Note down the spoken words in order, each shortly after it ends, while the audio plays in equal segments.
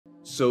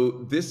So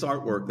this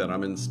artwork that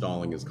I'm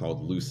installing is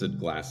called Lucid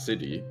Glass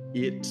City.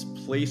 It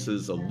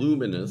places a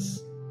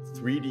luminous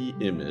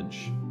 3D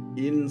image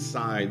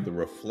inside the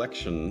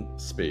reflection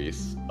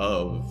space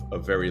of a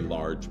very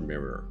large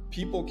mirror.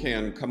 People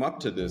can come up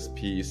to this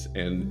piece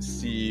and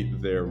see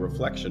their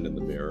reflection in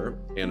the mirror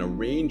and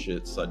arrange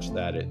it such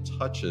that it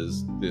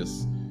touches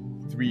this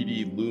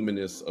 3D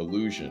luminous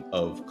illusion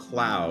of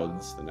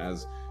clouds. And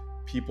as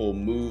people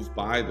move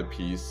by the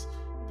piece,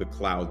 the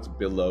clouds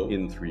billow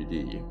in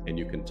 3D, and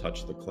you can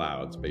touch the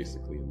clouds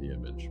basically in the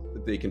image.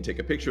 They can take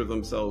a picture of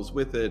themselves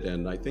with it,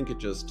 and I think it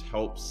just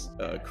helps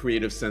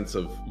create a sense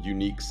of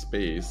unique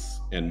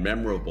space and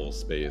memorable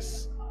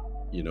space,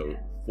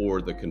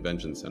 for the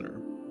convention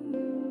center.